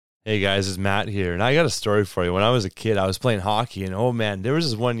Hey guys, it's Matt here, and I got a story for you. When I was a kid, I was playing hockey, and oh man, there was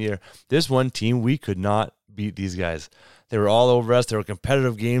this one year, this one team, we could not beat these guys. They were all over us. They were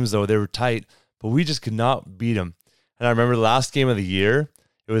competitive games, though. They were tight, but we just could not beat them. And I remember the last game of the year,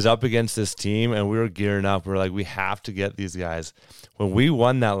 it was up against this team, and we were gearing up. We were like, we have to get these guys. When we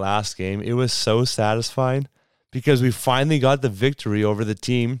won that last game, it was so satisfying because we finally got the victory over the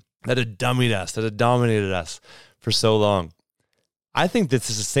team that had dummied us, that had dominated us for so long. I think this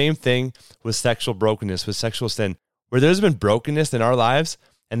is the same thing with sexual brokenness, with sexual sin, where there's been brokenness in our lives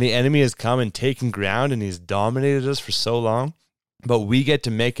and the enemy has come and taken ground and he's dominated us for so long, but we get to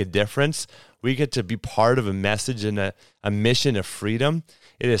make a difference. We get to be part of a message and a mission of freedom.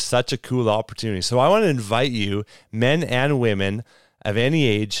 It is such a cool opportunity. So I want to invite you, men and women of any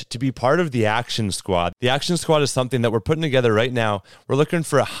age, to be part of the Action Squad. The Action Squad is something that we're putting together right now. We're looking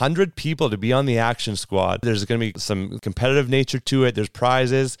for 100 people to be on the Action Squad. There's going to be some competitive nature to it. There's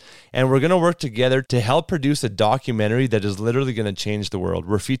prizes, and we're going to work together to help produce a documentary that is literally going to change the world.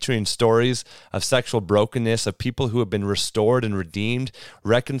 We're featuring stories of sexual brokenness, of people who have been restored and redeemed,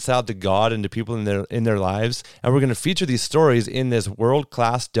 reconciled to God and to people in their lives. And we're going to feature these stories in this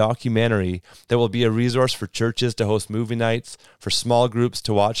world-class documentary that will be a resource for churches to host movie nights, for small groups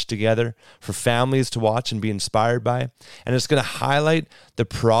to watch together, for families to watch and be inspired by. And it's going to highlight the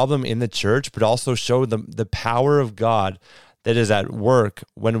problem in the church, but also show the power of God that is at work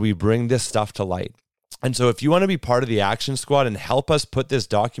when we bring this stuff to light. And so if you want to be part of the Action Squad and help us put this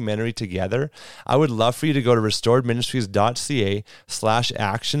documentary together, I would love for you to go to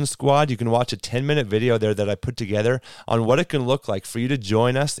restoredministries.ca/action squad. You can watch a 10-minute video there that I put together on what it can look like for you to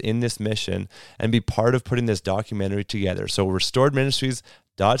join us in this mission and be part of putting this documentary together. So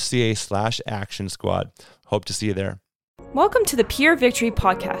restoredministries.ca/action squad. Hope to see you there. Welcome to the Pure Victory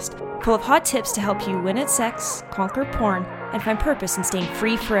Podcast, full of hot tips to help you win at sex, conquer porn, and find purpose in staying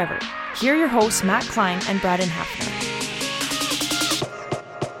free forever. Here are your hosts, Matt Klein and Braden Hafner.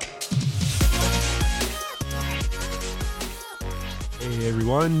 Hey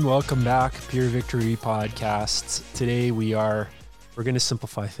everyone, welcome back, Pure Victory Podcast. Today we're going to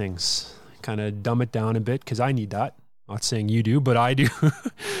simplify things, kind of dumb it down a bit, because I need that. Not saying you do, but I do.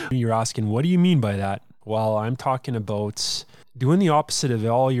 You're asking, what do you mean by that? Well, I'm talking about doing the opposite of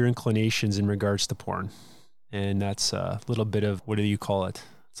all your inclinations in regards to porn. And that's a little bit of, what do you call it?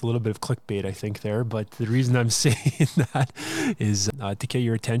 It's a little bit of clickbait, I think, there. But the reason I'm saying that is to get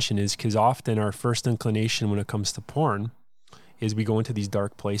your attention is because often our first inclination when it comes to porn is we go into these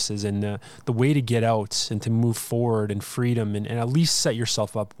dark places, and the way to get out and to move forward in freedom and at least set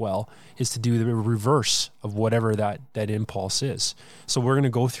yourself up well is to do the reverse of whatever that impulse is. So we're going to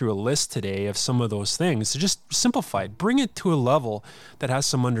go through a list today of some of those things to just simplify it, bring it to a level that has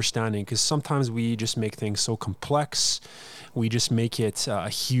some understanding, because sometimes we just make things so complex. We just make it a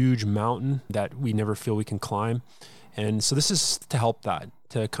huge mountain that we never feel we can climb. And so this is to help that,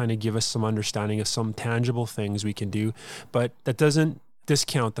 to kind of give us some understanding of some tangible things we can do. But that doesn't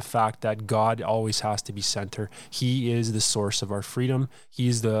discount the fact that God always has to be center. He is the source of our freedom.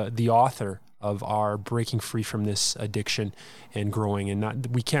 He's the author of our breaking free from this addiction and growing.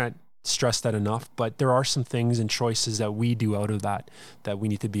 And we can't stress that enough, but there are some things and choices that we do out of that we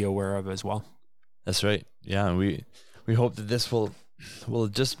need to be aware of as well. That's right. Yeah, and we hope that this will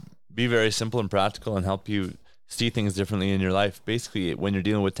just be very simple and practical and help you see things differently in your life. Basically, when you're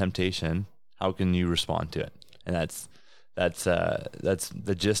dealing with temptation, how can you respond to it? And that's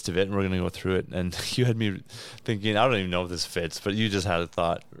the gist of it. And we're going to go through it. And you had me thinking, I don't even know if this fits, but you just had a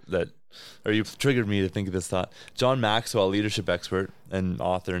thought or you triggered me to think of this thought. John Maxwell, leadership expert and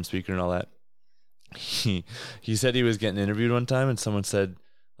author and speaker and all that, he said he was getting interviewed one time, and someone said,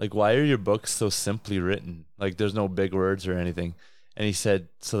 like, why are your books so simply written? Like, there's no big words or anything. And he said,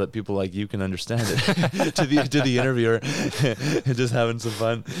 so that people like you can understand it to the interviewer, just having some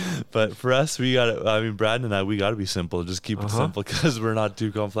fun. But for us, Brad and I, we got to be simple. Just keep it simple, because we're not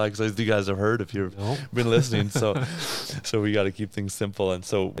too complex, as you guys have heard if you've been listening. So we got to keep things simple. And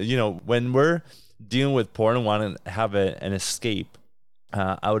so, when we're dealing with porn and want to have an escape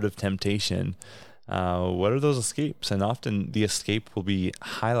out of temptation, what are those escapes? And often the escape will be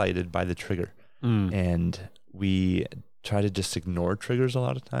highlighted by the trigger. And we try to just ignore triggers a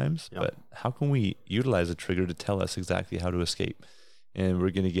lot of times, but how can we utilize a trigger to tell us exactly how to escape? And we're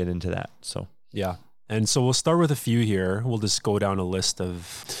going to get into that. So, yeah. And so we'll start with a few here. We'll just go down a list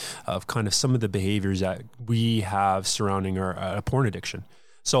of kind of some of the behaviors that we have surrounding our porn addiction.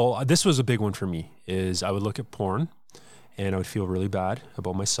 So this was a big one for me, is I would look at porn and I would feel really bad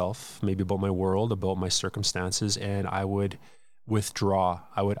about myself, maybe about my world, about my circumstances, and I would withdraw.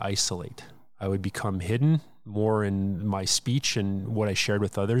 I would isolate. I would become hidden more in my speech and what I shared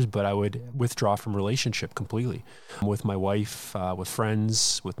with others, but I would withdraw from relationship completely. With my wife, with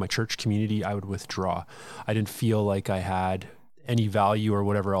friends, with my church community, I would withdraw. I didn't feel like I had any value or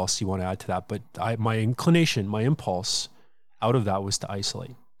whatever else you want to add to that. But my inclination, my impulse out of that was to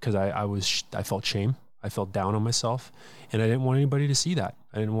isolate, because I felt shame. I felt down on myself, and I didn't want anybody to see that.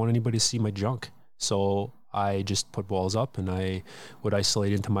 I didn't want anybody to see my junk. So I just put walls up and I would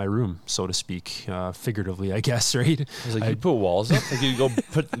isolate into my room, so to speak, figuratively, I guess, right? It's like you put walls up? Like you go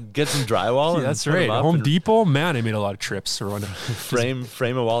get some drywall? Yeah, that's right. Home Depot, man, I made a lot of trips. Frame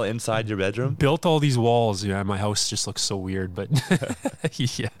a wall inside your bedroom? Built all these walls. Yeah, my house just looks so weird, but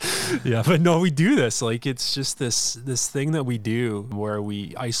yeah. But no, we do this. Like, it's just this thing that we do where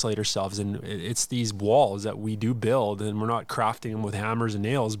we isolate ourselves, and it's these walls that we do build, and we're not crafting them with hammers and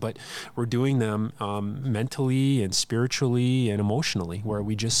nails, but we're doing them mentally and spiritually and emotionally, where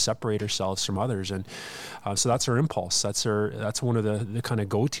we just separate ourselves from others. And so that's our impulse. That's one of the kind of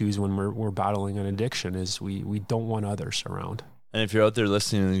go-tos when we're battling an addiction, is we don't want others around. And if you're out there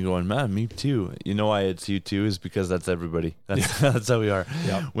listening and going, man, me too, you know why it's you too, is because that's everybody. That's how we are.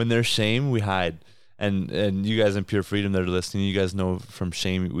 Yep. When there's shame, we hide. And you guys in Pure Freedom that are listening, you guys know from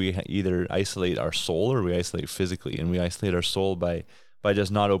shame, we either isolate our soul or we isolate physically. And we isolate our soul by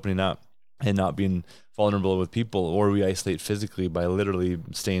just not opening up and not being vulnerable with people, or we isolate physically by literally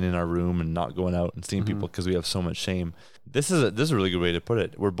staying in our room and not going out and seeing people because we have so much shame. This is a really good way to put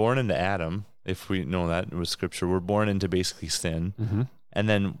it. We're born into Adam, if we know that with scripture. We're born into basically sin. And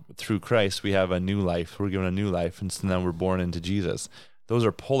then through Christ, we have a new life. We're given a new life. And so then we're born into Jesus. Those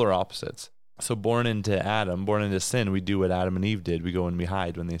are polar opposites. So born into Adam, born into sin, we do what Adam and Eve did. We go and we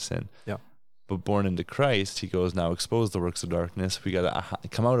hide when they sin. Yeah. But born into Christ, he goes, now expose the works of darkness. We got to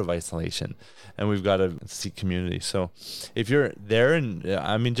come out of isolation, and we've got to seek community. So if you're there, and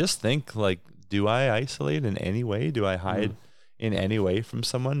I mean, just think, like, do I isolate in any way? Do I hide in any way from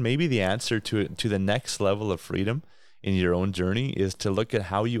someone? Maybe the answer to the next level of freedom in your own journey is to look at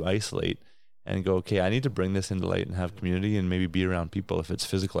how you isolate and go, okay, I need to bring this into light and have community and maybe be around people if it's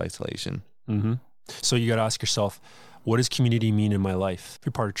physical isolation. So you got to ask yourself, what does community mean in my life? If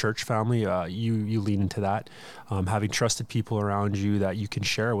you're part of church family, you lean into that. Having trusted people around you that you can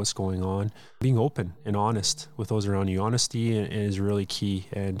share what's going on. Being open and honest with those around you. Honesty is really key,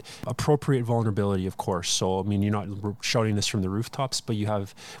 and appropriate vulnerability, of course. So, I mean, you're not shouting this from the rooftops, but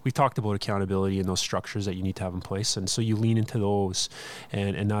we talked about accountability and those structures that you need to have in place. And so you lean into those,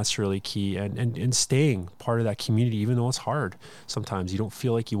 and that's really key. And staying part of that community, even though it's hard. Sometimes you don't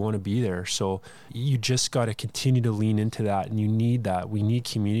feel like you want to be there. So you just got to continue to lean into that, and you need that. We need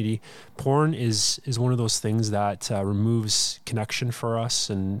community. Porn is one of those things that removes connection for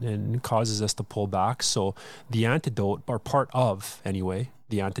us and causes us to pull back. So the antidote, or part of anyway,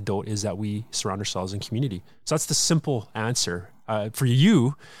 the antidote is that we surround ourselves in community. So that's the simple answer. For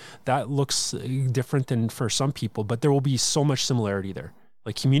you, that looks different than for some people, but there will be so much similarity there.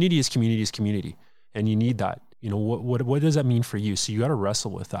 Like, community is community is community, and you need that. You know, what does that mean for you? So you got to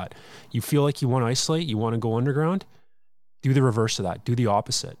wrestle with that. You feel like you want to isolate, you want to go underground, do the reverse of that. Do the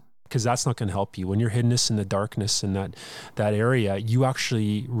opposite, because that's not going to help you. When you're hiddenness in the darkness in that area, you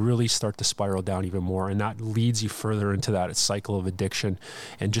actually really start to spiral down even more, and that leads you further into that cycle of addiction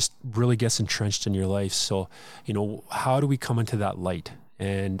and just really gets entrenched in your life. So, you know, how do we come into that light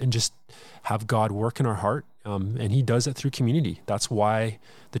and just have God work in our heart? And he does it through community. That's why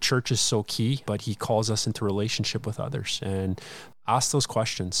the church is so key, but he calls us into relationship with others. And ask those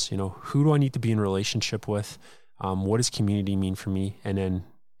questions, you know, who do I need to be in relationship with? What does community mean for me? And then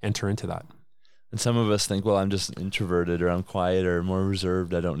enter into that. And some of us think, well, I'm just introverted, or I'm quiet, or more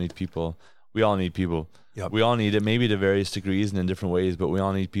reserved. I don't need people. We all need people. Yep. We all need it, maybe to various degrees and in different ways, but we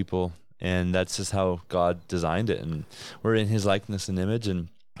all need people. And that's just how God designed it. And we're in his likeness and image, and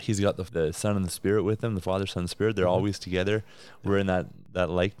he's got the Son and the Spirit with him, the Father, Son, and Spirit. They're always together. We're in that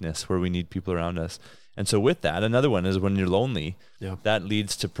likeness where we need people around us. And so with that, another one is when you're lonely, that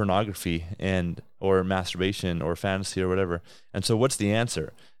leads to pornography or masturbation or fantasy or whatever. And so what's the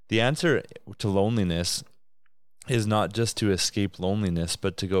answer? The answer to loneliness is not just to escape loneliness,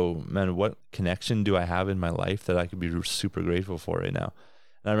 but to go, man, what connection do I have in my life that I could be super grateful for right now?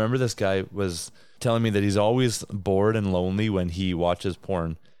 And I remember this guy was telling me that he's always bored and lonely when he watches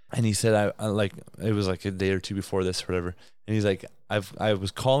porn. And he said, I like, it was like a day or two before this or whatever. And he's like, I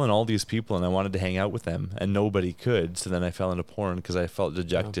was calling all these people and I wanted to hang out with them and nobody could. So then I fell into porn because I felt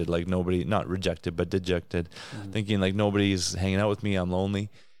dejected, like nobody, not rejected, but dejected, thinking like nobody's hanging out with me. I'm lonely.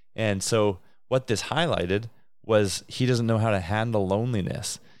 And so what this highlighted was he doesn't know how to handle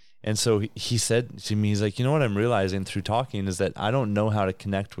loneliness. And so he said to me, he's like, you know what I'm realizing through talking is that I don't know how to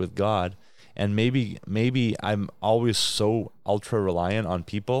connect with God And maybe I'm always so ultra reliant on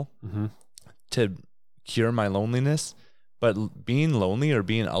people to cure my loneliness, but being lonely or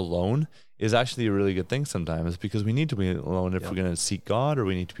being alone is actually a really good thing sometimes, because we need to be alone if we're going to seek God, or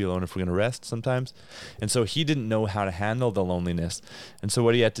we need to be alone if we're going to rest sometimes. And so he didn't know how to handle the loneliness. And so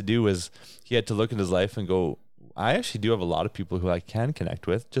what he had to do was he had to look at his life and go, I actually do have a lot of people who I can connect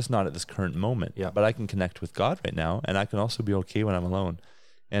with, just not at this current moment. Yeah. But I can connect with God right now, and I can also be okay when I'm alone.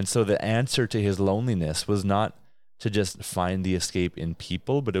 And so the answer to his loneliness was not to just find the escape in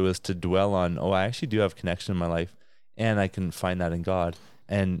people, but it was to dwell on, I actually do have connection in my life, and I can find that in God.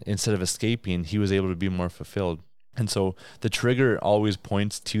 And instead of escaping, he was able to be more fulfilled. And so the trigger always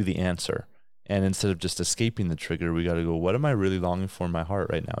points to the answer. And instead of just escaping the trigger, we got to go, what am I really longing for in my heart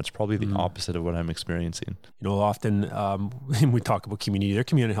right now? It's probably the opposite of what I'm experiencing. Often when we talk about community, there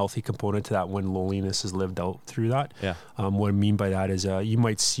can be a healthy component to that when loneliness is lived out through that. Yeah. What I mean by that is you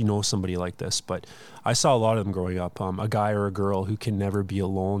might somebody like this, but I saw a lot of them growing up, a guy or a girl who can never be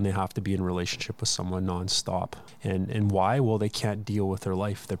alone. They have to be in a relationship with someone nonstop. And why? Well, they can't deal with their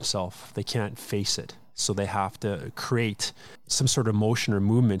life themselves. They can't face it. So they have to create some sort of motion or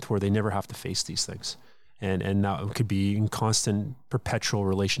movement where they never have to face these things. And now it could be in constant, perpetual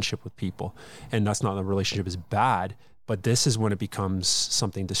relationship with people. And that's not, the relationship is bad, but this is when it becomes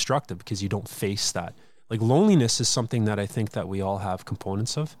something destructive, because you don't face that. Like, loneliness is something that I think that we all have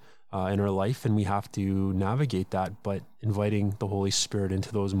components of in our life, and we have to navigate that. But inviting the Holy Spirit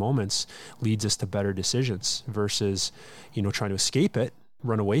into those moments leads us to better decisions versus, trying to escape it,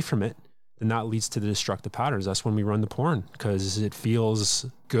 run away from it. And that leads to the destructive patterns. That's when we run the porn, because it feels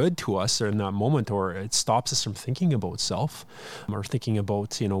good to us in that moment, or it stops us from thinking about self or thinking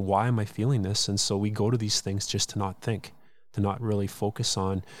about, why am I feeling this? And so we go to these things just to not think, to not really focus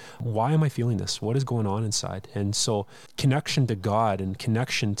on, why am I feeling this? What is going on inside? And so connection to God and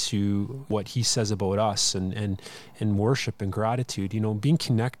connection to what he says about us and worship and gratitude, being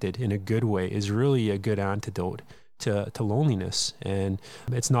connected in a good way is really a good antidote to loneliness. And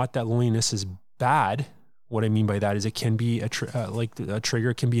it's not that loneliness is bad. What I mean by that is it can be a trigger,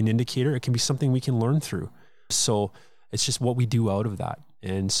 it can be an indicator, it can be something we can learn through. So it's just what we do out of that.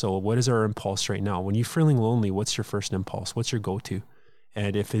 And so what is our impulse right now? When you're feeling lonely, what's your first impulse? What's your go-to?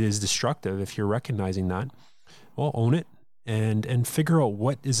 And if it is destructive, if you're recognizing that, well, own it and figure out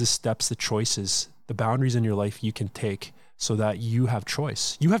what is the steps, the choices, the boundaries in your life you can take so that you have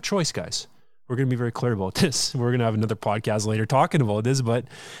choice. You have choice, guys. We're going to be very clear about this. We're going to have another podcast later talking about this, but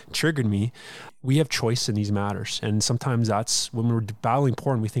it triggered me. We have choice in these matters. And sometimes that's when we're battling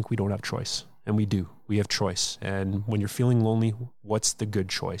porn, we think we don't have choice. And we do. We have choice. And when you're feeling lonely, what's the good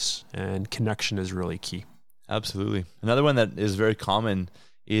choice? And connection is really key. Absolutely. Another one that is very common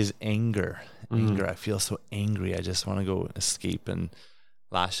is anger. Anger. I feel so angry. I just want to go escape and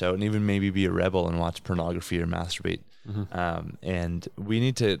lash out and even maybe be a rebel and watch pornography or masturbate. And we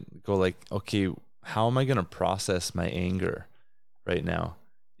need to go like, okay, how am I going to process my anger right now?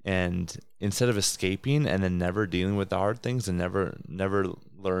 And instead of escaping and then never dealing with the hard things and never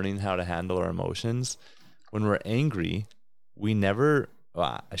learning how to handle our emotions, when we're angry, we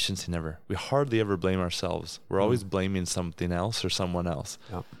hardly ever blame ourselves. We're always blaming something else or someone else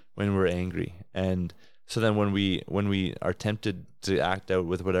when we're angry. And so then when we are tempted to act out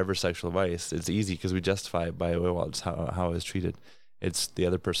with whatever sexual vice, it's easy because we justify it by, well, it's how I was treated. It's the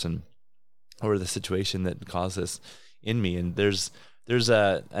other person or the situation that caused this in me. And there's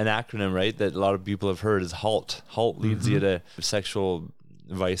an acronym, right, that a lot of people have heard is HALT. HALT leads you to sexual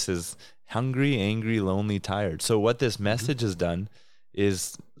vices: hungry, angry, lonely, tired. So what this message has done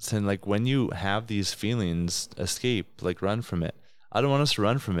is saying, like, when you have these feelings, escape, like run from it. I don't want us to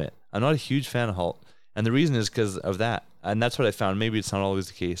run from it. I'm not a huge fan of HALT. And the reason is because of that. And that's what I found. Maybe it's not always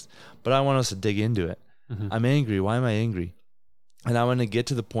the case, but I want us to dig into it. I'm angry. Why am I angry? And I want to get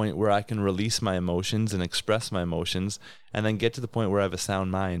to the point where I can release my emotions and express my emotions, and then get to the point where I have a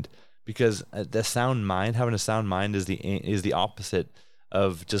sound mind. Because having a sound mind is the opposite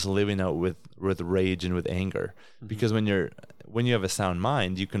of just living out with rage and with anger. Because when you have a sound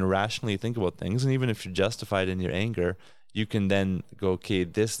mind, you can rationally think about things, and even if you're justified in your anger, you can then go, okay,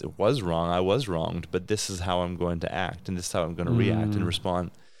 this was wrong. I was wronged, but this is how I'm going to act, and this is how I'm going to react and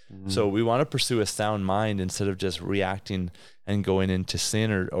respond. So we want to pursue a sound mind instead of just reacting and going into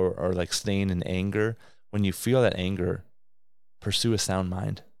sin or like staying in anger. When you feel that anger, pursue a sound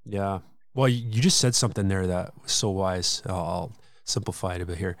mind. Yeah. Well, you just said something there that was so wise. I'll simplify it a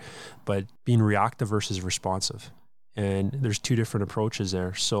bit here, but being reactive versus responsive. And there's two different approaches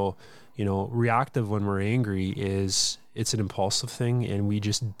there. So, reactive when we're angry it's an impulsive thing, and we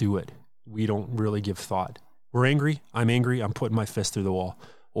just do it. We don't really give thought. We're angry. I'm angry. I'm putting my fist through the wall.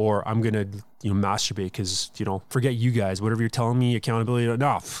 or I'm going to, masturbate because, forget you guys, whatever you're telling me, accountability.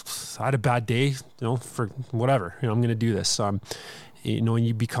 No, I had a bad day, for whatever, I'm going to do this. So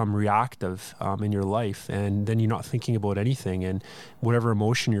you become reactive in your life, and then you're not thinking about anything, and whatever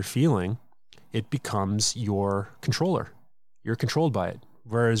emotion you're feeling, it becomes your controller. You're controlled by it.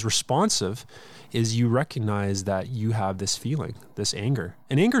 Whereas responsive is you recognize that you have this feeling, this anger.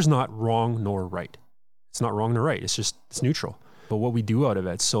 And anger is not wrong nor right. It's not wrong nor right. It's neutral. But what we do out of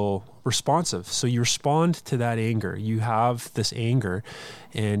it. So responsive. So you respond to that anger. You have this anger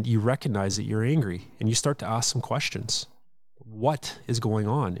and you recognize that you're angry, and you start to ask some questions. What is going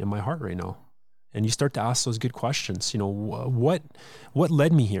on in my heart right now? And you start to ask those good questions. What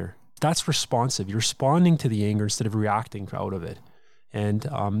led me here? That's responsive. You're responding to the anger instead of reacting out of it. And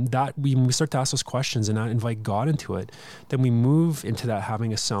when we start to ask those questions and invite God into it, then we move into that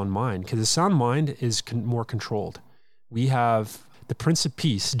having a sound mind, because a sound mind is more controlled. We have the Prince of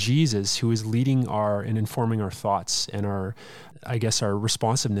Peace, Jesus, who is leading and informing our thoughts and our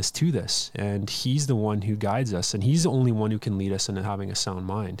responsiveness to this. And he's the one who guides us, and he's the only one who can lead us into having a sound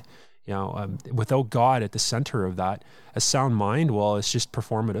mind. Without God at the center of that, a sound mind, well, it's just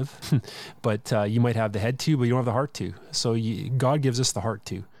performative, but you might have the head to, but you don't have the heart to. So God gives us the heart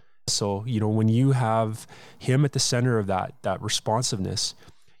to. So, when you have him at the center of that responsiveness,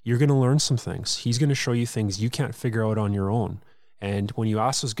 you're going to learn some things. He's going to show you things you can't figure out on your own. And when you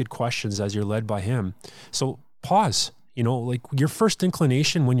ask those good questions as you're led by him, so pause, like your first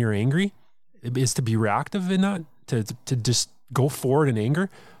inclination when you're angry is to be reactive in that, to just go forward in anger.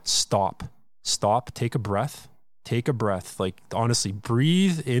 Stop, take a breath. Like, honestly,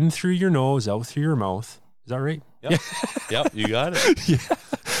 breathe in through your nose, out through your mouth. Is that right? Yep. Yep, you got it. Yeah.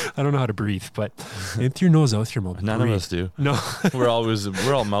 I don't know how to breathe, but in through your nose, out through your mouth. None breathe. of us do. No. We're all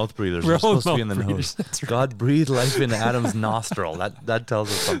mouth breathers. We're supposed to be in the nose. Right. God breathed life into Adam's nostril. That tells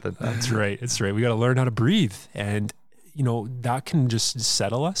us something. That's right. We got to learn how to breathe. And, that can just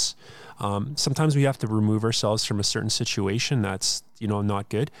settle us. Sometimes we have to remove ourselves from a certain situation that's, not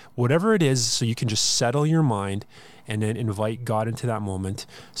good. Whatever it is, so you can just settle your mind and then invite God into that moment.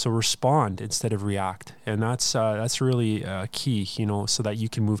 So respond instead of react. And that's really key, so that you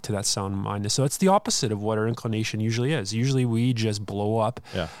can move to that sound mind. So it's the opposite of what our inclination usually is. Usually we just blow up.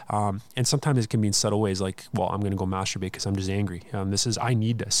 Yeah. And sometimes it can be in subtle ways like, well, I'm going to go masturbate because I'm just angry. I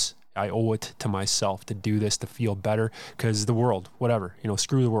need this. I owe it to myself to do this, to feel better, because the world, whatever,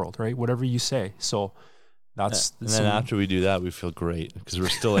 screw the world, right? Whatever you say. So and then after we do that, we feel great because we're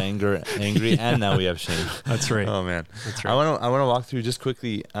still angry, and now we have shame. That's right. Oh man, that's right. I want to walk through just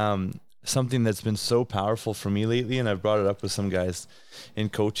quickly something that's been so powerful for me lately, and I've brought it up with some guys in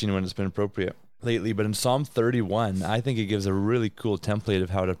coaching when it's been appropriate lately. But in Psalm 31, I think it gives a really cool template of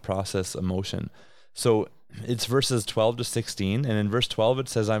how to process emotion. So it's verses 12 to 16, and in verse 12 it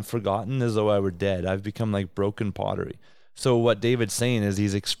says, "I'm forgotten as though I were dead. I've become like broken pottery." So what David's saying is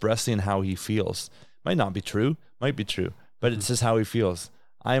he's expressing how he feels. Might not be true, might be true, but it says how he feels.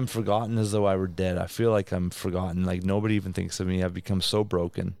 I am forgotten as though I were dead. I feel like I'm forgotten, like nobody even thinks of me. I've become so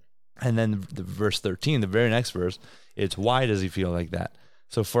broken. And then the verse 13, the very next verse, it's why does he feel like that?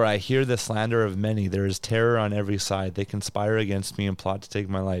 So, for I hear the slander of many. There is terror on every side. They conspire against me and plot to take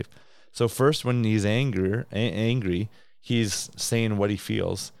my life. So first, when he's angry, he's saying what he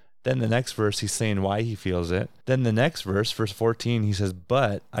feels. Then the next verse, he's saying why he feels it. Then the next verse, verse 14, he says,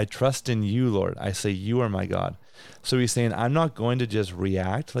 but I trust in you, Lord. I say, you are my God. So he's saying, I'm not going to just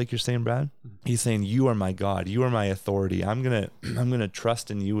react like you're saying, Brad. He's saying, you are my God. You are my authority. I'm going to trust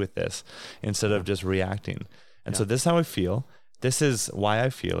in you with this instead of just reacting. And so this is how I feel. This is why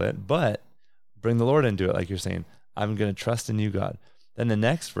I feel it, but bring the Lord into it. Like you're saying, I'm going to trust in you, God. Then the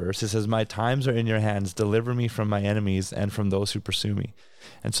next verse, it says, my times are in your hands. Deliver me from my enemies and from those who pursue me.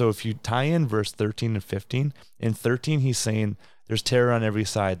 And so if you tie in verse 13 and 15, in 13, he's saying, there's terror on every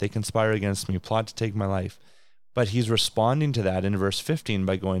side. They conspire against me, plot to take my life. But he's responding to that in verse 15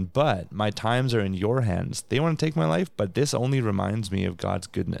 by going, but my times are in your hands. They want to take my life, but this only reminds me of God's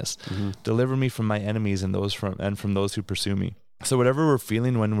goodness. Mm-hmm. Deliver me from my enemies and from those who pursue me. So whatever we're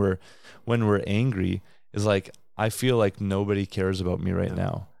feeling when we're angry is like, I feel like nobody cares about me right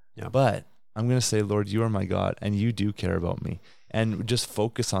now. Yeah. But I'm going to say, Lord, you are my God, and you do care about me. And just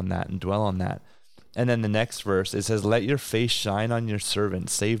focus on that and dwell on that. And then the next verse, it says, let your face shine on your servant.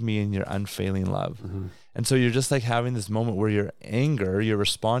 Save me in your unfailing love. Mm-hmm. And so you're just like having this moment where your anger, you're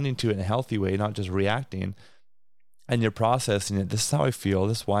responding to it in a healthy way, not just reacting. And you're processing it. This is how I feel.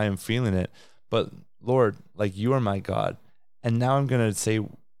 This is why I'm feeling it. But Lord, like you are my God. And now I'm going to say,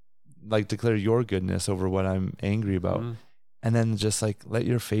 like declare your goodness over what I'm angry about. Mm-hmm. And then just like, let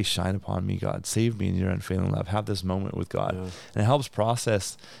your face shine upon me, God. Save me in your unfailing love. Have this moment with God. Yeah. And it helps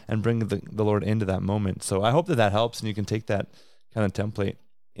process and bring the Lord into that moment. So I hope that helps, and you can take that kind of template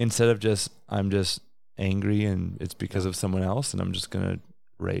instead of just, I'm just angry and it's because of someone else and I'm just going to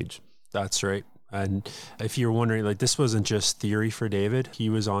rage. That's right. And if you're wondering, like, this wasn't just theory for David. He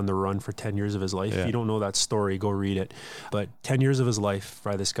was on the run for 10 years of his life. Yeah. If you don't know that story, go read it. But 10 years of his life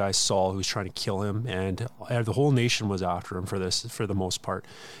by this guy, Saul, who was trying to kill him. And the whole nation was after him for this, for the most part.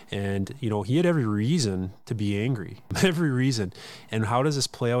 And, you know, he had every reason to be angry, every reason. And how does this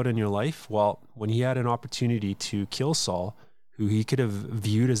play out in your life? Well, when he had an opportunity to kill Saul, who he could have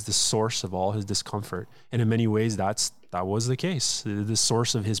viewed as the source of all his discomfort. And in many ways, that was the case. The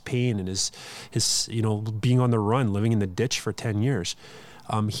source of his pain and his you know, being on the run, living in the ditch for 10 years.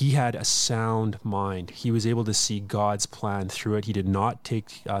 He had a sound mind. He was able to see God's plan through it. He did not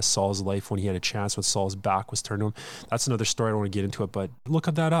take Saul's life when he had a chance, when Saul's back was turned to him. That's another story. I don't want to get into it, but look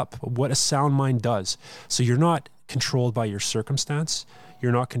that up, what a sound mind does. So you're not controlled by your circumstance.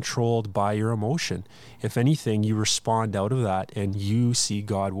 You're not controlled by your emotion. If anything, you respond out of that and you see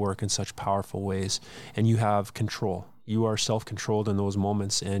God work in such powerful ways and you have control. You are self-controlled in those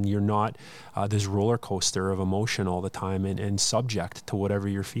moments and you're not this roller coaster of emotion all the time and subject to whatever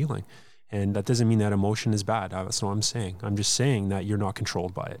you're feeling. And that doesn't mean that emotion is bad. That's not what I'm saying. I'm just saying that you're not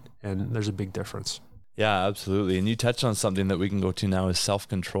controlled by it. And there's a big difference. Yeah, absolutely. And you touched on something that we can go to now is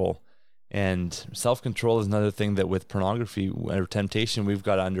self-control. And self-control is another thing that with pornography or temptation, we've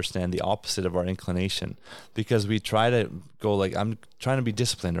got to understand the opposite of our inclination, because we try to go like, I'm trying to be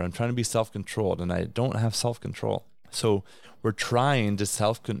disciplined or I'm trying to be self-controlled and I don't have self-control. So we're trying to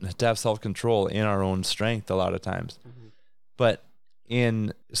have self-control in our own strength a lot of times. Mm-hmm. But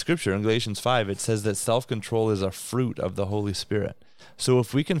in Scripture, in Galatians 5, it says that self-control is a fruit of the Holy Spirit. So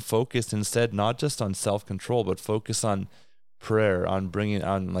if we can focus instead, not just on self-control, but focus on prayer, on bringing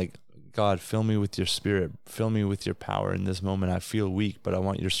on like, God, fill me with your spirit, fill me with your power in this moment. I feel weak, but I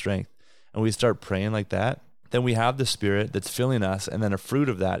want your strength. And we start praying like that. Then we have the Spirit that's filling us. And then a fruit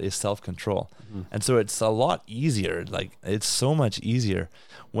of that is self-control. Mm-hmm. And so it's a lot easier. Like it's so much easier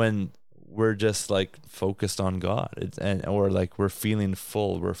when we're just like focused on God or like we're feeling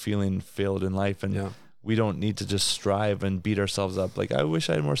full, we're feeling filled in life. And we don't need to just strive and beat ourselves up. Like, I wish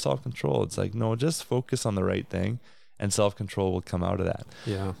I had more self-control. It's like, no, just focus on the right thing. And self-control will come out of that.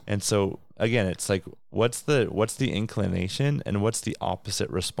 Yeah. And so again, it's like, what's the inclination and what's the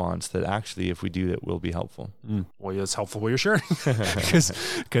opposite response that actually, if we do that, will be helpful? Well, yeah, it's helpful what you're sharing,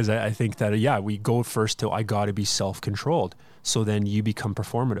 because I think that we go first to I got to be self-controlled. So then you become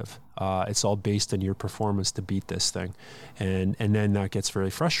performative. It's all based on your performance to beat this thing, and then that gets very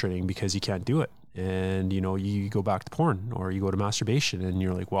frustrating because you can't do it. And, you know, you go back to porn or you go to masturbation and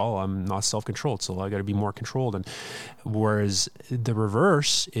you're like, well, I'm not self-controlled, so I got to be more controlled. And whereas the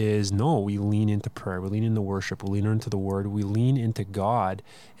reverse is, no, we lean into prayer, we lean into worship, we lean into the word, we lean into God.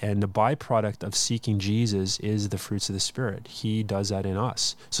 And the byproduct of seeking Jesus is the fruits of the Spirit. He does that in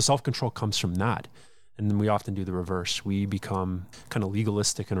us. So self-control comes from that. And then we often do the reverse. We become kind of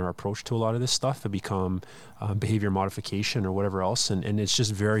legalistic in our approach to a lot of this stuff. It become behavior modification or whatever else. And it's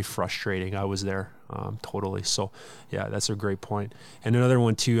just very frustrating. I was there totally. So yeah, that's a great point. And another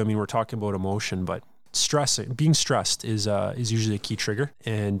one too, I mean, we're talking about emotion, but being stressed is usually a key trigger.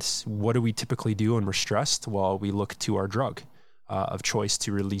 And what do we typically do when we're stressed? Well, we look to our drug of choice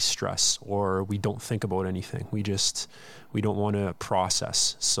to release stress, or we don't think about anything. We don't want to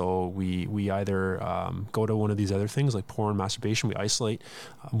process. So we either go to one of these other things like porn, masturbation, we isolate,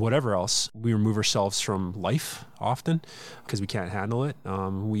 whatever else. We remove ourselves from life often because we can't handle it.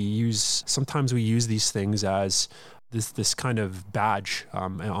 Sometimes we use these things as this kind of badge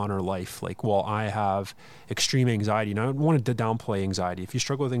on our life. Like, well, I have extreme anxiety. And I don't want to downplay anxiety. If you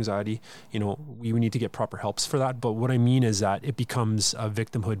struggle with anxiety, you know, we need to get proper helps for that. But what I mean is that it becomes a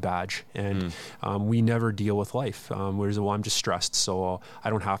victimhood badge, and we never deal with life. Whereas, well, I'm just stressed, so I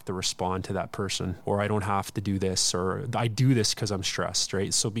don't have to respond to that person, or I don't have to do this, or I do this because I'm stressed,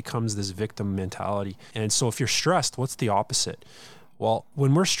 right? So it becomes this victim mentality. And so if you're stressed, what's the opposite? Well,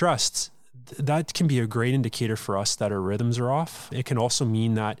 when we're stressed, that can be a great indicator for us that our rhythms are off. It can also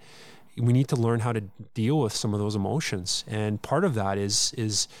mean that we need to learn how to deal with some of those emotions. And part of that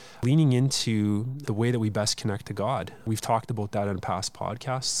is leaning into the way that we best connect to God. We've talked about that in past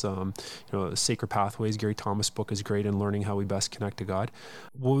podcasts. Sacred Pathways, Gary Thomas' book is great in learning how we best connect to God.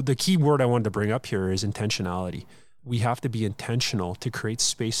 Well, the key word I wanted to bring up here is intentionality. We have to be intentional to create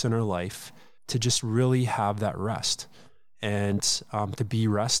space in our life to just really have that rest and to be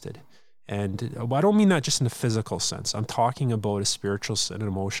rested. And I don't mean that just in a physical sense. I'm talking about a spiritual and an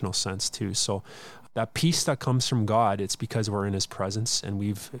emotional sense too. So that peace that comes from God, it's because we're in his presence and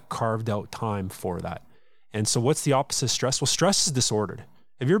we've carved out time for that. And so what's the opposite of stress? Well, stress is disordered.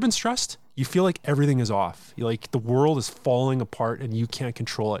 Have you ever been stressed? You feel like everything is off. Like the world is falling apart and you can't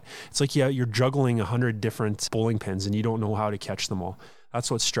control it. It's like, you're juggling 100 different bowling pins and you don't know how to catch them all. That's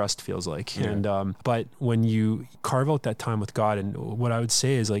what stressed feels like. Yeah. And, but when you carve out that time with God, and what I would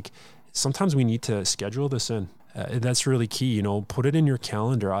say is like, sometimes we need to schedule this in. That's really key, put it in your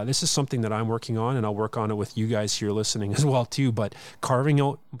calendar. This is something that I'm working on, and I'll work on it with you guys here listening as well too, but carving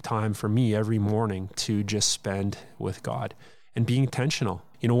out time for me every morning to just spend with God and being intentional.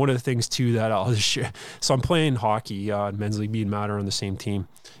 One of the things too that I'll just share. So I'm playing hockey, men's league, me and Matt are on the same team,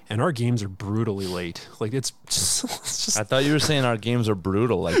 and our games are brutally late. Like it's just I thought you were saying our games are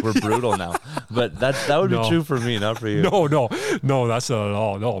brutal. Like we're brutal now, but that would be true for me, not for you. No, that's not at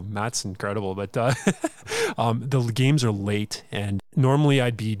all. No, Matt's incredible, but the games are late, and normally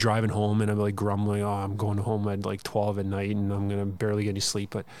I'd be driving home and I'm like grumbling, I'm going home at like 12 at night and I'm going to barely get any sleep.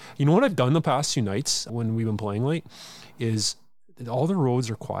 But you know what I've done the past 2 nights when we've been playing late is all the roads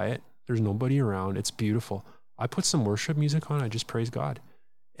are quiet. There's nobody around. It's beautiful. I put some worship music on. I just praise God.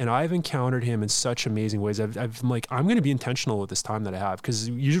 And I've encountered him in such amazing ways. I'm like, I'm going to be intentional with this time that I have, because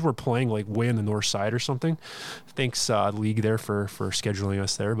usually we're playing like way on the north side or something. Thanks, league there for scheduling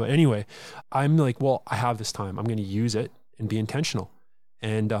us there. But anyway, I'm like, well, I have this time. I'm going to use it and be intentional.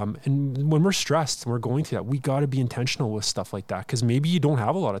 And when we're stressed and we're going through that, we got to be intentional with stuff like that, because maybe you don't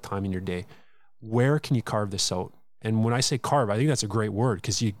have a lot of time in your day. Where can you carve this out? And when I say carve, I think that's a great word,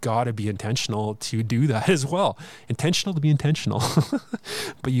 because you got to be intentional to do that as well. Intentional to be intentional.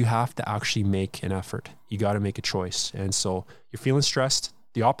 But you have to actually make an effort. You got to make a choice. And so you're feeling stressed.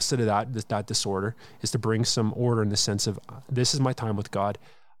 The opposite of that disorder is to bring some order in the sense of, this is my time with God.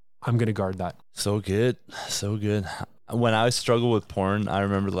 I'm going to guard that. So good. So good. When I struggled with porn, I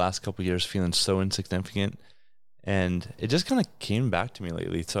remember the last couple of years feeling so insignificant. And it just kind of came back to me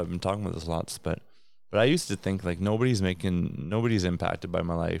lately. So I've been talking about this lots, but I used to think like nobody's impacted by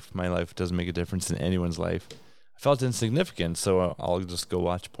my life. My life doesn't make a difference in anyone's life. I felt insignificant, so I'll just go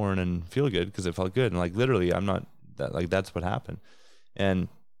watch porn and feel good because it felt good. And like literally, I'm not that, like that's what happened. And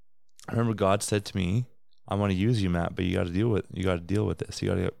I remember God said to me, "I want to use you, Matt, but you got to deal with this. You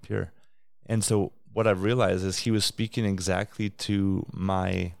got to get pure." And so what I've realized is He was speaking exactly to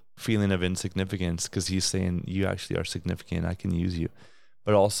my feeling of insignificance, because He's saying, "You actually are significant. I can use you,"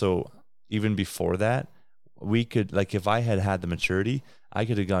 but also, even before that, we could, like, if I had the maturity, I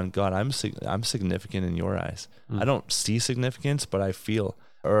could have gone, God, I'm significant in your eyes. I don't see significance, but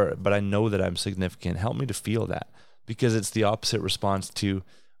but I know that I'm significant. Help me to feel that, because it's the opposite response to,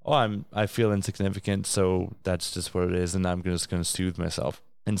 I feel insignificant, so that's just what it is, and I'm just going to soothe myself.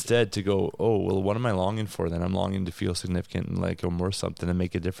 Instead, to go, well, what am I longing for then? I'm longing to feel significant and like I'm worth something and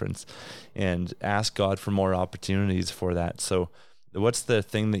make a difference, and ask God for more opportunities for that. So what's the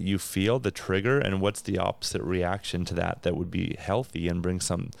thing that you feel, the trigger, and what's the opposite reaction to that would be healthy and bring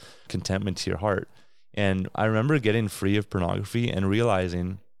some contentment to your heart? And I remember getting free of pornography and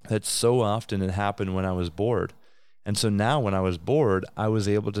realizing that so often it happened when I was bored. And so now when I was bored, I was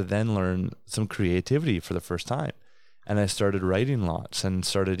able to then learn some creativity for the first time. And I started writing lots and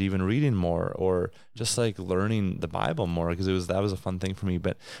started even reading more, or just like learning the Bible more, because that was a fun thing for me.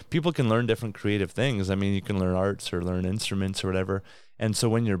 But people can learn different creative things. I mean, you can learn arts or learn instruments or whatever. And so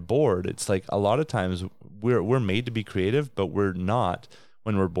when you're bored, it's like a lot of times we're made to be creative, but we're not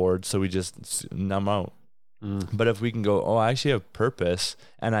when we're bored. So we just numb out. But if we can go, I actually have purpose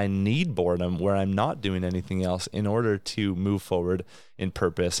and I need boredom where I'm not doing anything else in order to move forward in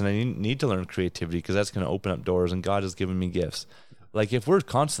purpose. And I need to learn creativity, because that's going to open up doors, and God has given me gifts. Like if we're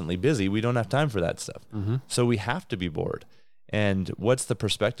constantly busy, we don't have time for that stuff. So we have to be bored. And what's the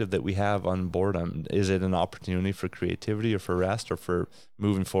perspective that we have on boredom? Is it an opportunity for creativity or for rest or for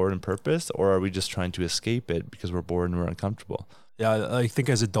moving forward in purpose? Or are we just trying to escape it because we're bored and we're uncomfortable? Yeah, I think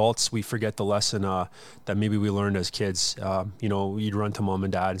as adults, we forget the lesson that maybe we learned as kids. You'd run to mom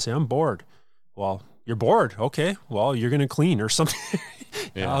and dad and say, I'm bored. Well, you're bored. Okay, well, you're going to clean or something.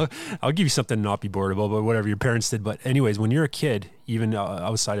 Yeah. I'll give you something to not be bored about, but whatever your parents did. But anyways, when you're a kid, even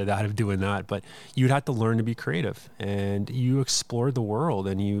outside of that, of doing that, but you'd have to learn to be creative, and you explore the world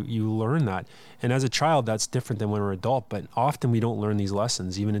and you learn that. And as a child, that's different than when we're adult, but often we don't learn these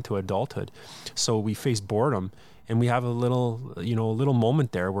lessons even into adulthood. So we face boredom. And we have a little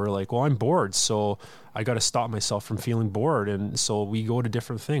moment there where like, well, I'm bored, so I got to stop myself from feeling bored. And so we go to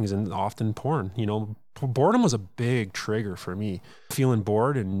different things, and often porn. Boredom was a big trigger for me, feeling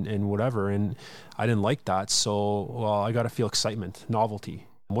bored and whatever. And I didn't like that. So, I got to feel excitement, novelty.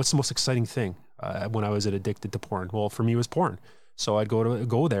 What's the most exciting thing when I was addicted to porn? Well, for me, it was porn. So I'd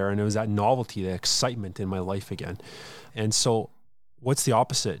go there, and it was that novelty, the excitement in my life again. And so what's the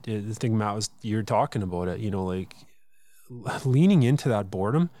opposite? The thing, Matt, you're talking about it, like leaning into that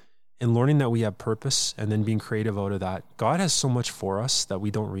boredom and learning that we have purpose and then being creative out of that. God has so much for us that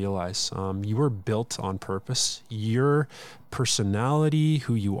we don't realize. You were built on purpose. Your personality,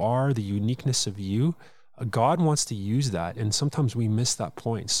 who you are, the uniqueness of you, God wants to use that. And sometimes we miss that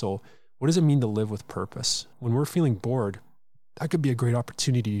point. So what does it mean to live with purpose? When we're feeling bored, that could be a great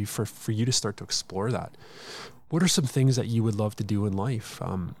opportunity for you to start to explore that. What are some things that you would love to do in life?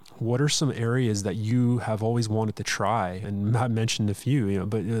 What are some areas that you have always wanted to try? And Matt mentioned a few,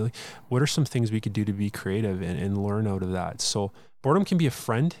 but what are some things we could do to be creative and learn out of that? So boredom can be a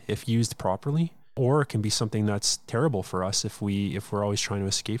friend if used properly, or it can be something that's terrible for us if we're always trying to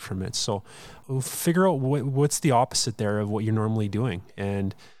escape from it. So we'll figure out what's the opposite there of what you're normally doing.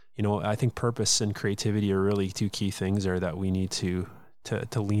 And, I think purpose and creativity are really two key things there that we need to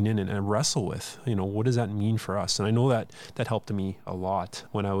lean in and wrestle with. What does that mean for us? And I know that helped me a lot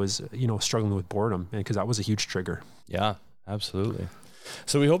when I was, struggling with boredom, and because that was a huge trigger. Yeah, absolutely.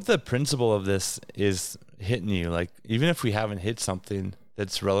 So we hope the principle of this is hitting you. Like, even if we haven't hit something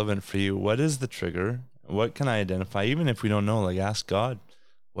that's relevant for you, what is the trigger? What can I identify? Even if we don't know, like, ask God,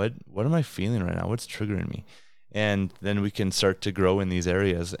 what am I feeling right now? What's triggering me? And then we can start to grow in these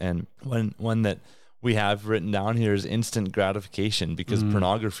areas. And one that we have written down here is instant gratification, because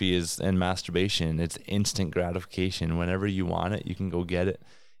pornography and masturbation, it's instant gratification. Whenever you want it, you can go get it.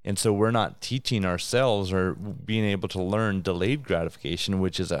 And so we're not teaching ourselves or being able to learn delayed gratification,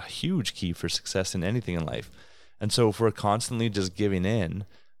 which is a huge key for success in anything in life. And so if we're constantly just giving in,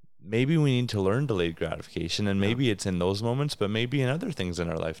 maybe we need to learn delayed gratification, and maybe it's in those moments, but maybe in other things in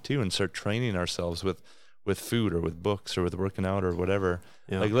our life too, and start training ourselves with food or with books or with working out or whatever.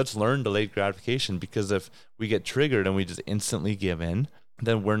 Like, let's learn delayed gratification, because if we get triggered and we just instantly give in,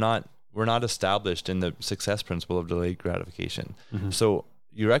 then we're not established in the success principle of delayed gratification. So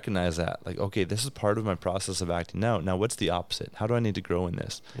you recognize that, like, okay, this is part of my process of acting out. Now what's the opposite? How do I need to grow in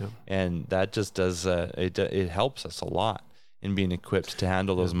this? And that just does, it helps us a lot in being equipped to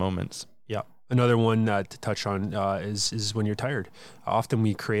handle those moments. Yeah. Another one to touch on is when you're tired. Often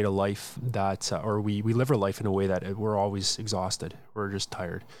we create a life that, or we live our life in a way that we're always exhausted. We're just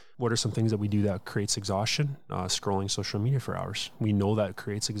tired. What are some things that we do that creates exhaustion? Scrolling social media for hours. We know that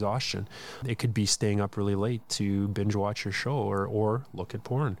creates exhaustion. It could be staying up really late to binge watch your show or look at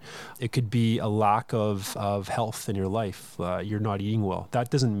porn. It could be a lack of health in your life. You're not eating well. That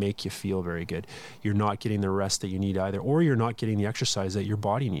doesn't make you feel very good. You're not getting the rest that you need either, or you're not getting the exercise that your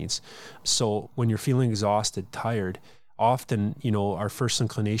body needs. So when you're feeling exhausted, tired, often, our first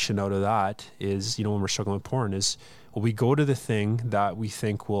inclination out of that is, when we're struggling with porn, is we go to the thing that we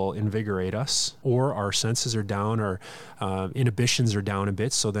think will invigorate us, or our senses are down, or inhibitions are down a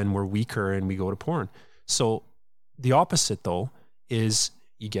bit, so then we're weaker and we go to porn. So the opposite, though, is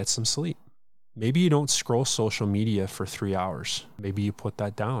you get some sleep. Maybe you don't scroll social media for 3 hours. Maybe you put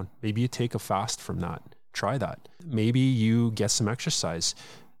that down. Maybe you take a fast from that. Try that. Maybe you get some exercise.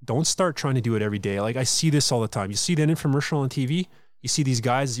 Don't start trying to do it every day. Like, I see this all the time. You see that infomercial on TV, you see these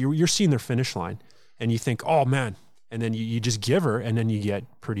guys, you're seeing their finish line, and you think, oh man, and then you just give her, and then you get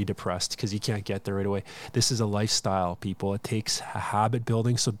pretty depressed because you can't get there right away. This is a lifestyle, people. It takes a habit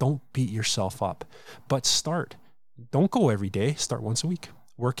building, so don't beat yourself up, but start. Don't go every day. Start once a week.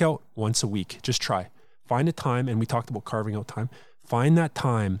 Work out once a week. Just try. Find a time, and we talked about carving out time. Find that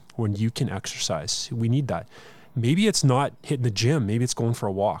time when you can exercise. We need that. Maybe it's not hitting the gym. Maybe it's going for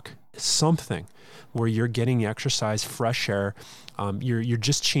a walk. Something where you're getting exercise, fresh air. You're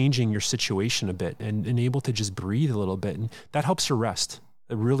just changing your situation a bit and able to just breathe a little bit. And that helps your rest.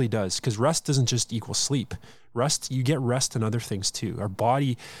 It really does. Because rest doesn't just equal sleep. Rest, you get rest in other things too. Our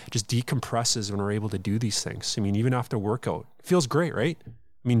body just decompresses when we're able to do these things. I mean, even after workout, it feels great, right?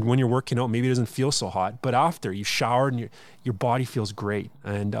 I mean, when you're working out, maybe it doesn't feel so hot, but after you showered and your body feels great.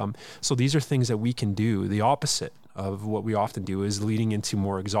 And so these are things that we can do. The opposite of what we often do is leading into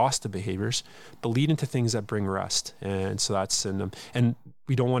more exhaustive behaviors, but lead into things that bring rest. And so that's, and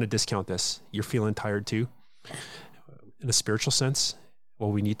we don't want to discount this. You're feeling tired too. In a spiritual sense,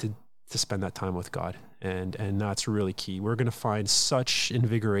 well, we need to spend that time with God. And that's really key. We're going to find such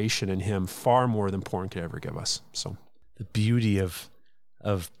invigoration in Him, far more than porn could ever give us. So the beauty of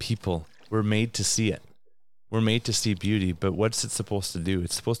people, we're made to see it. We're made to see beauty, but what's it supposed to do?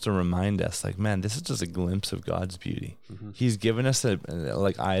 It's supposed to remind us, like, man, this is just a glimpse of God's beauty. Mm-hmm. He's given us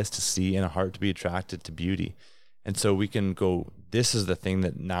like eyes to see and a heart to be attracted to beauty. And so we can go, this is the thing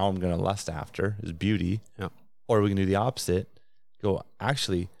that now I'm going to lust after, is beauty. Yeah. Or we can do the opposite. Go,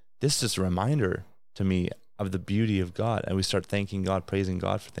 actually, this is just a reminder to me of the beauty of God, and we start thanking God, praising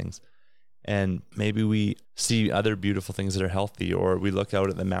God for things. And maybe we see other beautiful things that are healthy, or we look out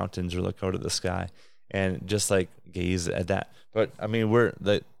at the mountains or look out at the sky and just like gaze at that. But I mean,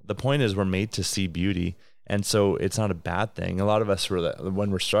 the point is we're made to see beauty. And so it's not a bad thing. A lot of us,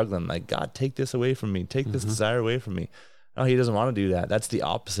 when we're struggling, like, God, take this away from me. Take this desire away from me. No, he doesn't want to do that. That's the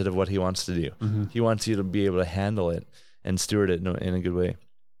opposite of what he wants to do. He wants you to be able to handle it and steward it in a good way.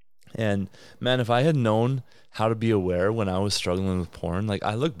 And man, if I had known how to be aware when I was struggling with porn, like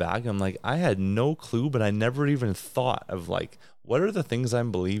I look back, I'm like, I had no clue, but I never even thought of like, what are the things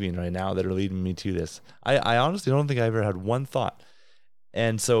I'm believing right now that are leading me to this? I honestly don't think I ever had one thought.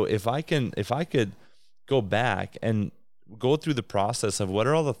 And so if I could go back and go through the process of what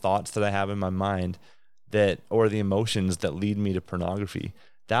are all the thoughts that I have in my mind or the emotions that lead me to pornography,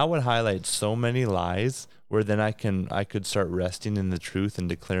 that would highlight so many lies where then I could start resting in the truth and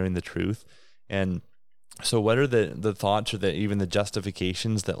declaring the truth. And so what are the thoughts or even the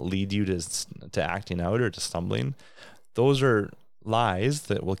justifications that lead you to acting out or to stumbling? Those are lies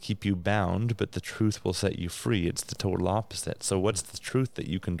that will keep you bound, but the truth will set you free. It's the total opposite. So what's the truth that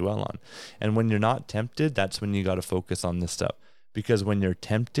you can dwell on? And when you're not tempted, that's when you got to focus on this stuff. Because when you're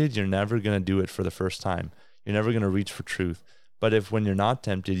tempted, you're never going to do it for the first time. You're never going to reach for truth. But when you're not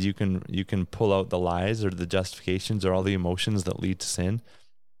tempted, you can pull out the lies or the justifications or all the emotions that lead to sin.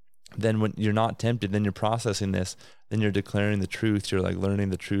 Then when you're not tempted, then you're processing this, then you're declaring the truth. You're like learning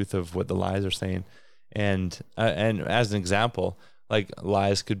the truth of what the lies are saying. And as an example, like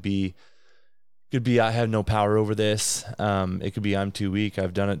lies could be I have no power over this. It could be I'm too weak.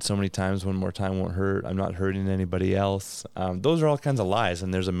 I've done it so many times. One more time won't hurt. I'm not hurting anybody else. Those are all kinds of lies,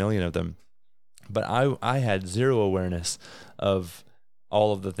 and there's a million of them. But I had zero awareness of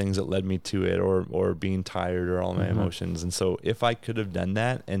all of the things that led me to it, or being tired, or all my emotions. And so if I could have done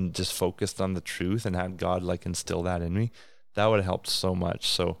that and just focused on the truth and had God like instill that in me, that would have helped so much.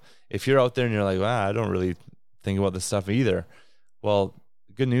 So if you're out there and you're like, wow, I don't really think about this stuff either. Well,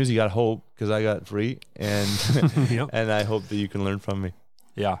 good news, you got hope, because I got free, and Yep. and I hope that you can learn from me.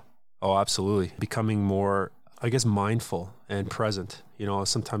 Yeah. Oh, absolutely. Becoming more, I guess, mindful and present.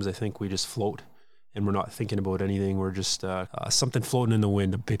 Sometimes I think we just float and we're not thinking about anything. We're just something floating in the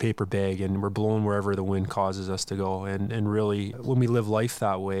wind, a paper bag, and we're blowing wherever the wind causes us to go. And really, when we live life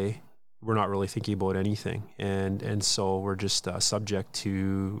that way, we're not really thinking about anything. And so we're just subject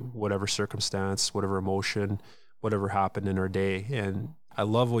to whatever circumstance, whatever emotion, whatever happened in our day. And I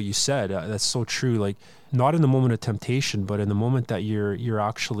love what you said. That's so true. Like, not in the moment of temptation, but in the moment that you're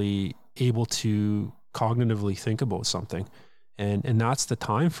actually able to cognitively think about something. And that's the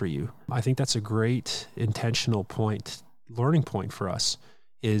time for you. I think that's a great intentional learning point for us,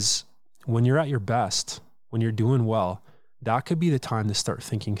 is when you're at your best, when you're doing well, that could be the time to start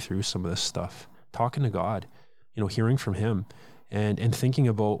thinking through some of this stuff, talking to God, hearing from him, and thinking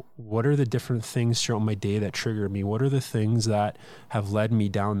about what are the different things throughout my day that trigger me? What are the things that have led me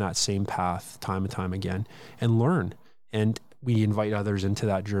down that same path time and time again, and learn. And we invite others into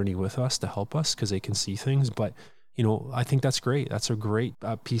that journey with us to help us because they can see things. But I think that's great. That's a great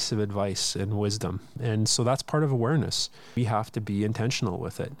piece of advice and wisdom. And so that's part of awareness. We have to be intentional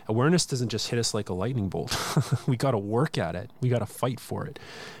with it. Awareness doesn't just hit us like a lightning bolt. We got to work at it. We got to fight for it.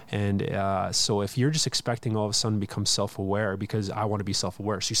 And so if you're just expecting all of a sudden to become self-aware because I want to be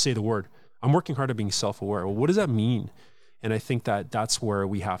self-aware. So you say the word, I'm working hard at being self-aware. Well, what does that mean? And I think that's where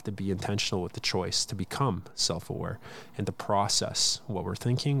we have to be intentional with the choice to become self-aware and to process what we're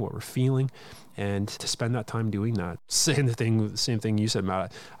thinking, what we're feeling, and to spend that time doing that. Same thing you said,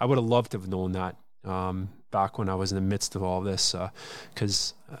 Matt. I would have loved to have known that back when I was in the midst of all this,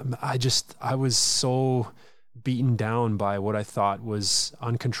 because I was so beaten down by what I thought was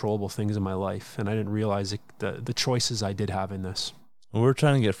uncontrollable things in my life, and I didn't realize the choices I did have in this. When we're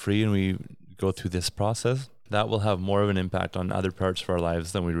trying to get free and we go through this process, that will have more of an impact on other parts of our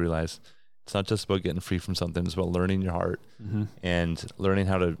lives than we realize. It's not just about getting free from something. It's about learning your heart and learning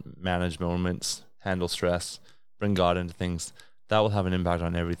how to manage moments, handle stress, bring God into things. That will have an impact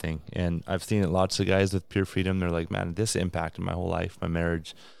on everything. And I've seen it, lots of guys with Pure Freedom. They're like, man, this impacted my whole life, my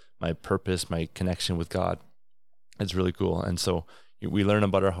marriage, my purpose, my connection with God. It's really cool. And so we learn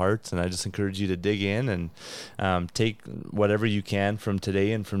about our hearts, and I just encourage you to dig in and take whatever you can from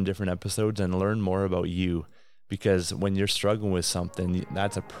today and from different episodes and learn more about you. Because when you're struggling with something,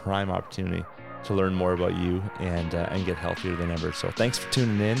 that's a prime opportunity to learn more about you and get healthier than ever. So thanks for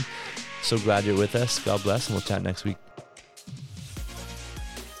tuning in. So glad you're with us. God bless, and we'll chat next week.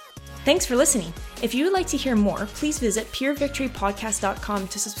 Thanks for listening. If you would like to hear more, please visit purevictorypodcast.com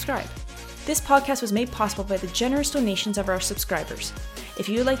to subscribe. This podcast was made possible by the generous donations of our subscribers. If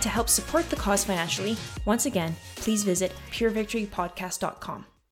you would like to help support the cause financially, once again, please visit purevictorypodcast.com.